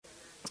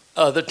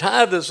The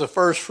tithe is the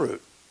first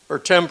fruit, or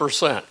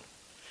 10%,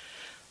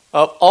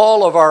 of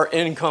all of our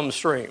income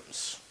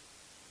streams.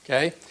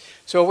 Okay?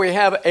 So if we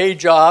have a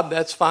job,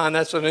 that's fine,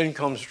 that's an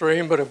income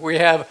stream. But if we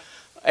have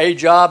a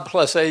job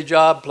plus a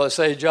job plus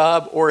a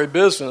job, or a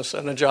business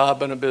and a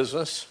job and a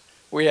business,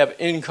 we have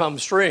income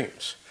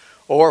streams.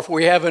 Or if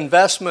we have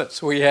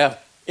investments, we have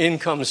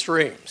income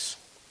streams.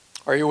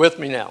 Are you with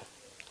me now?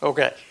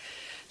 Okay.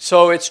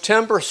 So it's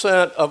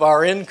 10% of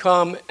our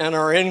income and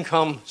our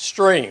income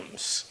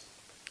streams.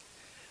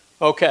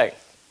 Okay.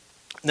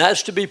 And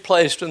that's to be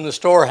placed in the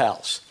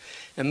storehouse.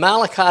 And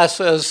Malachi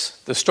says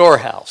the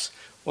storehouse.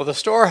 Well, the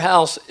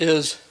storehouse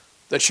is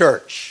the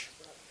church.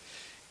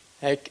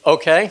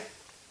 Okay?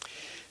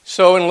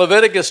 So in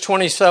Leviticus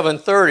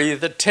 27:30,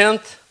 the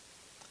 10th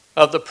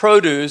of the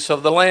produce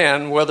of the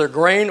land, whether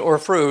grain or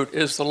fruit,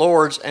 is the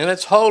Lord's, and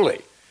it's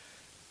holy.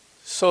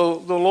 So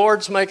the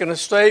Lord's making a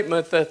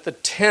statement that the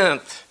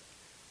 10th,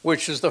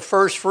 which is the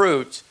first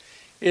fruits,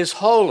 is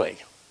holy.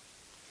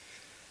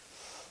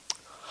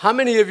 How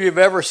many of you have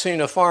ever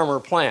seen a farmer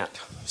plant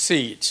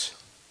seeds?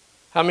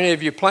 How many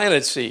of you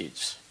planted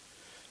seeds?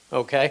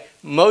 Okay.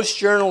 Most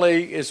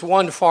generally it's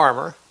one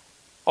farmer,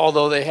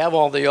 although they have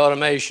all the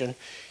automation.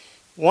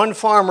 One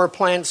farmer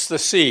plants the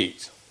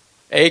seeds.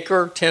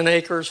 Acre, 10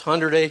 acres,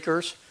 100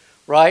 acres,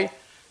 right?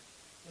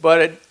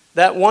 But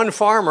that one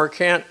farmer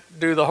can't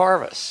do the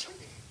harvest.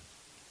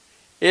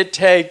 It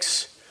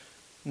takes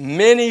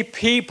many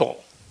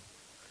people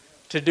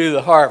to do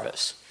the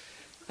harvest.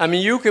 I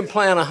mean, you can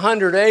plant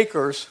 100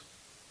 acres,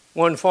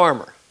 one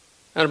farmer,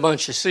 and a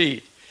bunch of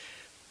seed.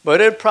 But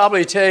it'd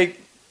probably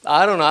take,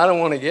 I don't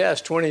want to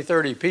guess, 20,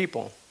 30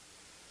 people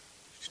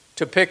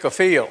to pick a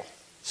field,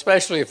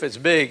 especially if it's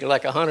big,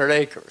 like 100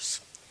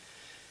 acres.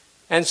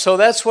 And so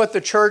that's what the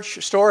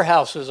church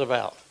storehouse is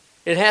about.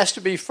 It has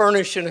to be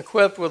furnished and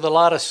equipped with a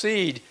lot of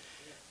seed,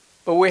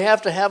 but we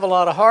have to have a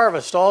lot of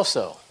harvest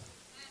also.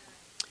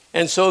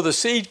 And so the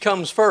seed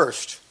comes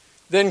first,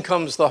 then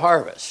comes the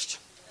harvest.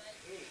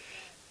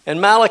 And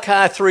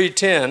Malachi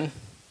 3:10,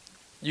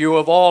 you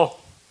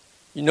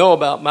know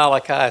about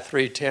Malachi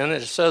 3:10.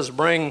 It says,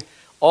 bring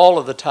all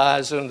of the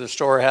tithes into the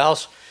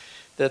storehouse,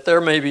 that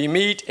there may be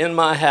meat in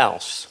my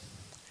house.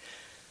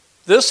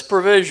 This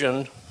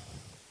provision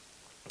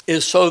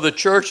is so the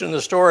church and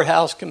the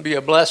storehouse can be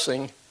a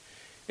blessing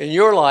in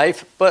your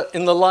life, but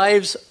in the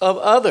lives of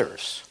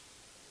others.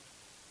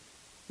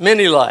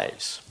 Many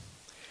lives.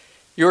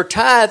 Your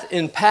tithe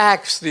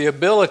impacts the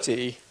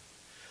ability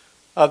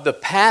of the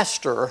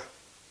pastor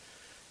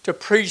to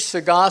preach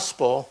the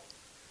gospel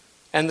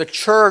and the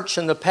church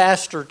and the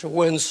pastor to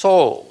win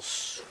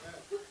souls.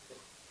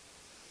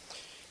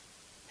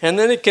 And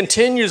then it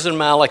continues in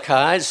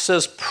Malachi. It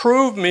says,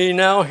 prove me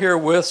now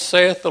herewith,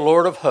 saith the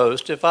Lord of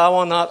hosts, if I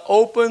will not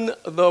open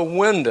the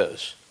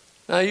windows.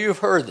 Now you've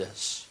heard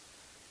this.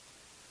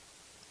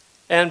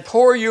 And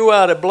pour you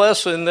out a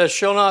blessing that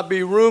shall not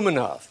be room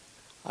enough.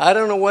 I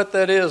don't know what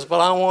that is, but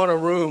I want a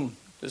room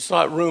that's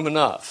not room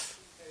enough.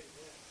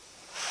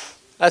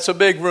 That's a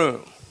big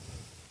room.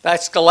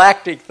 That's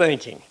galactic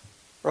thinking,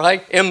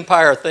 right?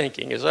 Empire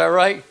thinking, is that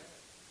right?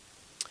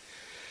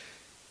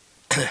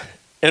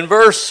 In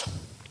verse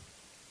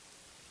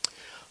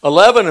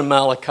 11 in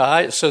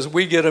Malachi, it says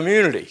we get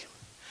immunity.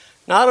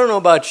 Now, I don't know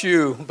about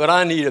you, but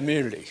I need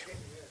immunity.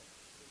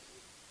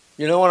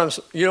 You know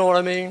what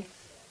I mean?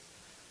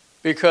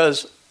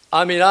 Because,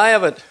 I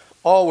haven't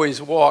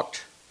always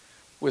walked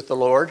with the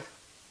Lord.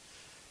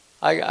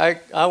 I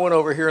went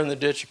over here in the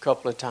ditch a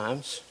couple of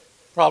times.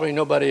 Probably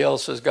nobody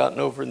else has gotten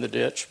over in the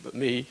ditch but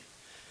me.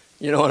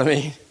 You know what I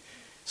mean?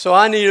 So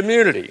I need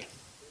immunity.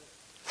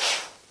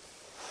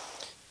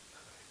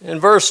 In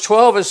verse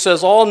 12 it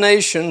says, all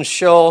nations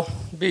shall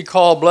be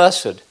called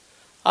blessed.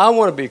 I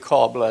want to be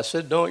called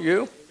blessed, don't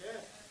you?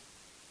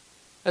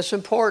 That's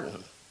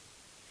important.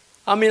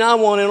 I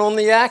want in on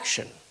the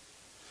action.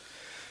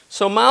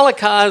 So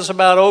Malachi is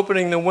about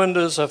opening the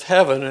windows of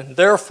heaven, and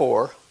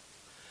therefore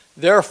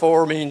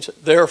means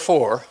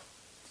therefore,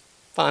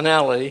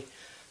 finality,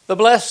 the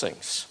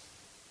blessings.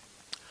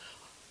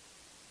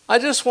 I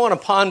just want to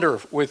ponder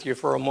with you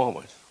for a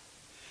moment.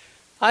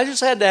 I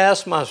just had to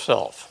ask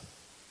myself,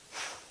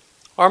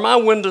 are my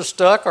windows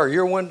stuck? Are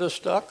your windows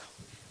stuck?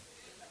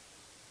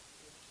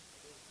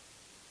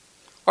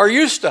 Are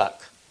you stuck?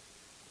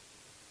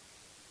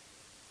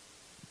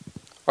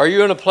 Are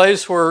you in a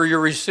place where you're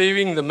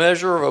receiving the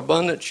measure of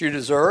abundance you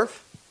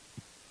deserve?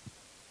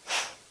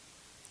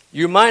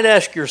 You might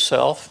ask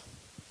yourself,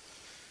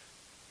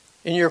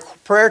 in your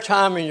prayer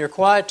time, in your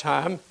quiet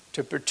time,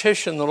 to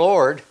petition the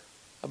Lord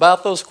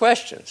about those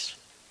questions.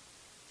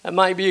 That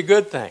might be a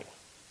good thing.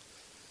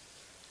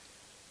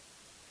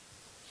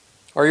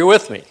 Are you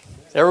with me?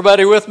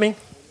 Everybody with me?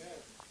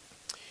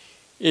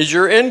 Is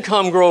your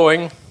income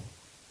growing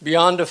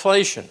beyond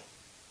deflation?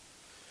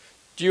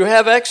 Do you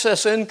have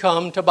excess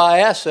income to buy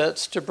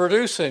assets to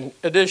produce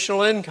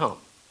additional income?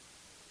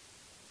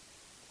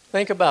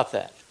 Think about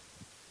that.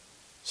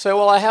 Say,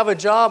 well, I have a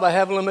job, I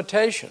have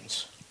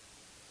limitations.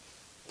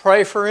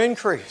 Pray for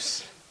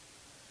increase.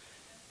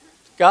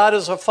 God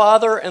is a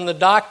father, and the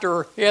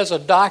doctor, he has a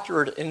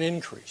doctorate in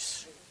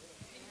increase.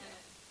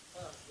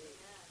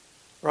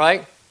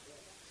 Right?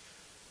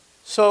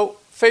 So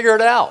figure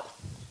it out.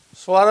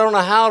 So I don't know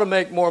how to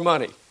make more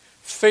money.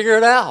 Figure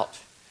it out.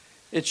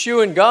 It's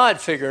you and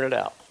God figuring it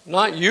out,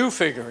 not you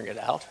figuring it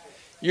out.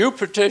 You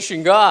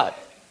petition God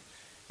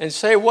and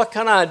say, what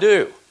can I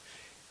do?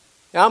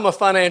 Now, I'm a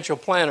financial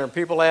planner, and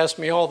people ask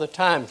me all the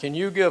time, can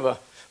you give a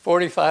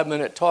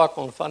 45-minute talk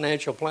on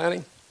financial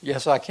planning?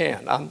 Yes, I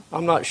can.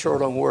 I'm not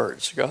short on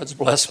words. God's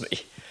blessed me.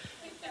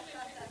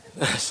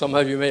 Some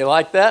of you may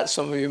like that.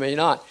 Some of you may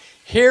not.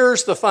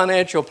 Here's the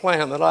financial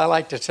plan that I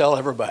like to tell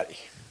everybody.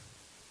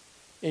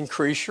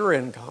 Increase your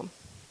income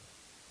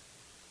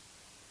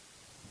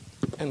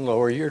and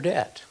lower your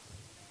debt.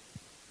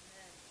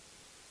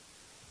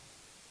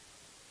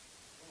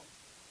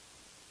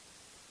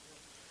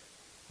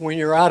 When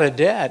you're out of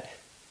debt,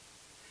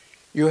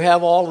 you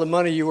have all the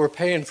money you were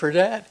paying for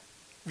debt.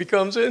 It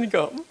becomes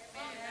income.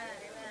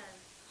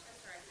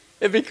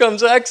 It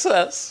becomes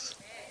excess.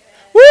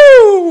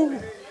 Woo!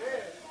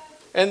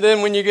 And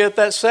then when you get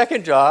that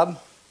second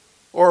job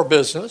or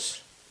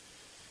business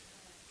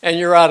and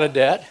you're out of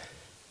debt,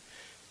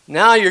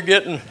 now you're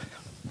getting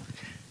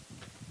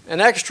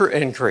an extra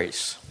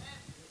increase.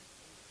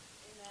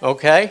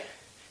 Okay?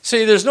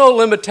 See, there's no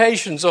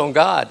limitations on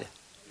God.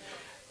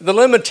 The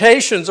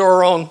limitations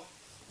are on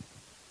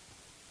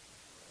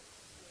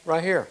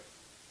right here.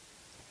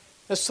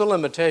 That's the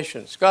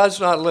limitations.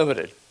 God's not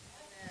limited.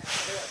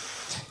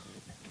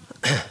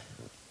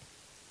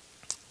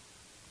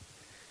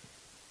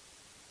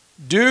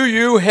 Do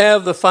you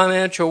have the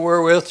financial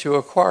wherewith to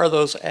acquire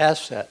those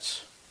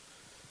assets?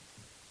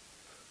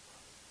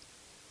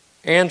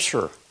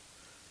 Answer.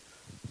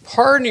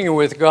 Partnering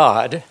with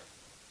God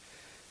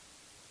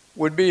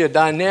would be a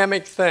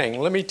dynamic thing.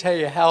 Let me tell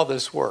you how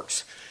this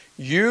works.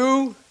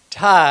 You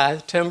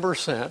tithe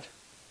 10%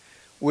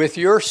 with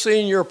your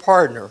senior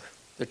partner,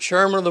 the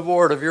chairman of the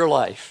board of your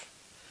life.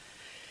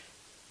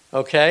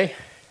 Okay?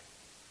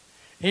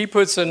 He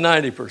puts in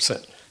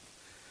 90%.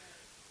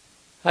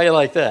 How you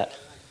like that?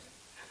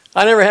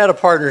 I never had a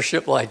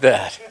partnership like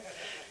that.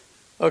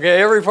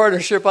 Okay, every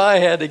partnership I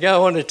had, the guy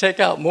wanted to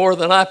take out more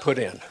than I put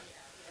in.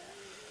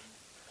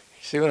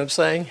 See what I'm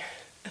saying?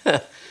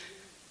 Now,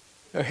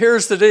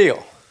 here's the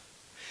deal.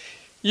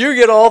 You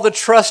get all the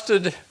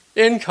trusted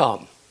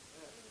income.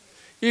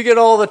 You get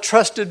all the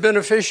trusted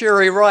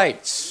beneficiary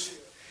rights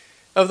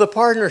of the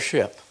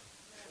partnership.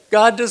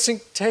 God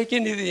doesn't take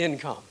any of the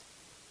income.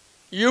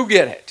 You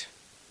get it.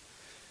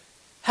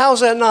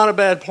 How's that not a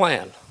bad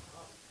plan?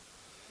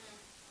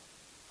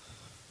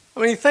 I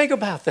mean, think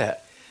about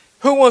that.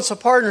 Who wants a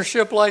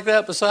partnership like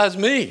that besides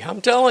me? I'm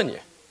telling you.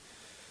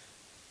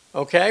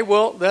 Okay,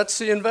 well, that's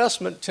the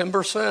investment,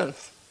 10%. You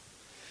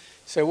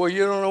say, well,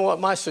 you don't know what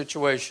my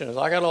situation is.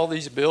 I got all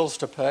these bills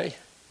to pay.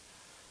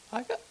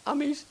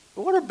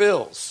 What are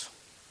bills?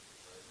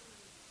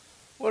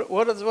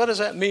 What does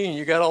that mean,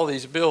 you got all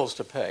these bills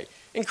to pay?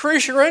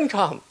 Increase your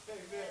income.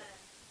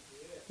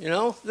 You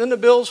know, then the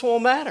bills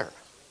won't matter.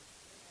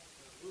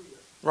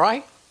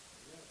 Right?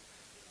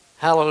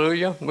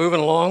 Hallelujah. Moving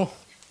along.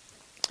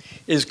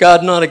 Is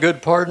God not a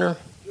good partner?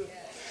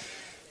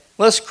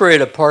 Let's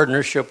create a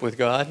partnership with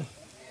God.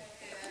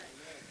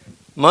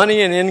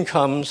 Money and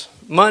income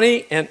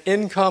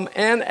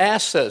and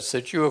assets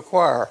that you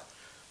acquire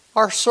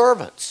are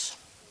servants.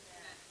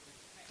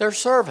 They're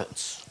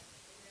servants.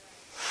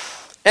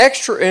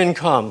 Extra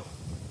income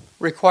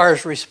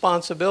requires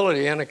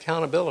responsibility and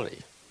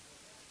accountability.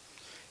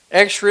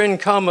 Extra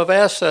income of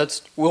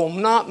assets will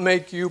not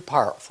make you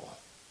powerful.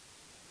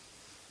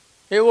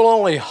 It will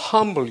only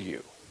humble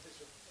you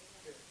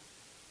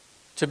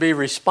to be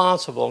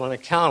responsible and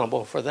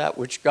accountable for that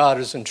which God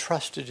has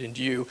entrusted in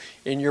you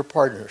in your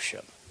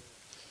partnership.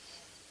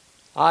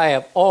 I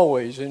have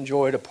always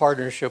enjoyed a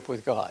partnership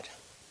with God.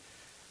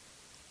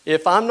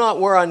 If I'm not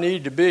where I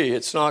need to be,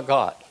 it's not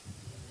God.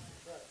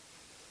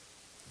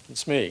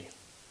 It's me.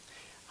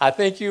 I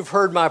think you've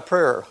heard my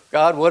prayer.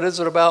 God, what is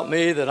it about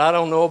me that I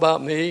don't know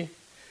about me,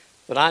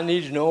 that I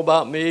need to know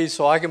about me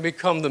so I can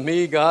become the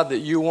me, God, that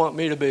you want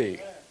me to be?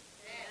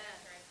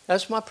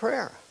 That's my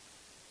prayer.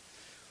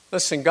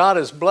 Listen, God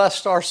has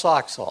blessed our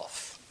socks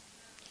off.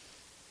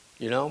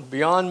 You know,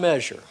 beyond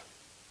measure.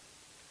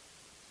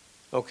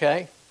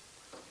 Okay?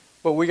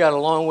 But we got a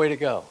long way to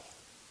go.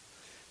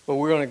 But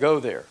we're going to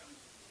go there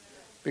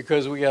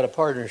because we got a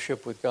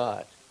partnership with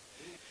God.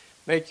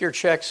 Make your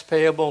checks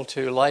payable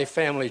to Life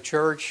Family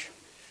Church.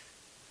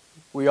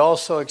 We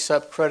also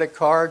accept credit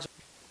cards.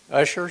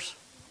 Ushers,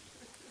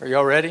 are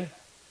y'all ready?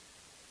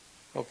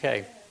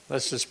 Okay,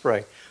 let's just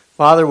pray.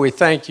 Father, we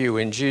thank you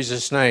in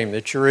Jesus' name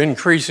that you're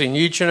increasing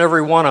each and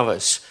every one of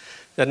us,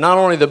 that not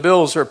only the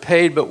bills are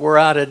paid, but we're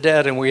out of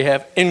debt and we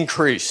have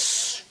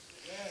increase.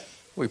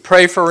 We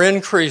pray for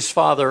increase,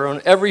 Father,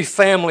 on every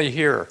family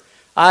here.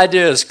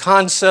 Ideas,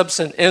 concepts,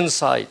 and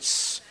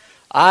insights.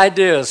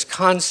 Ideas,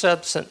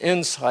 concepts, and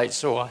insights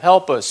that will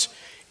help us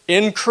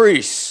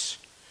increase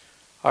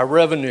our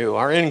revenue,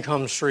 our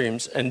income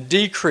streams, and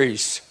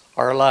decrease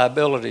our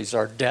liabilities,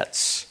 our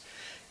debts.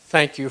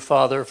 Thank you,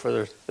 Father,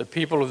 for the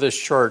people of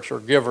this church are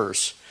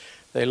givers.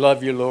 They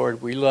love you, Lord.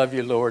 We love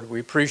you, Lord. We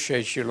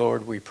appreciate you,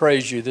 Lord. We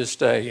praise you this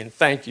day and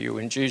thank you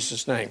in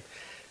Jesus' name.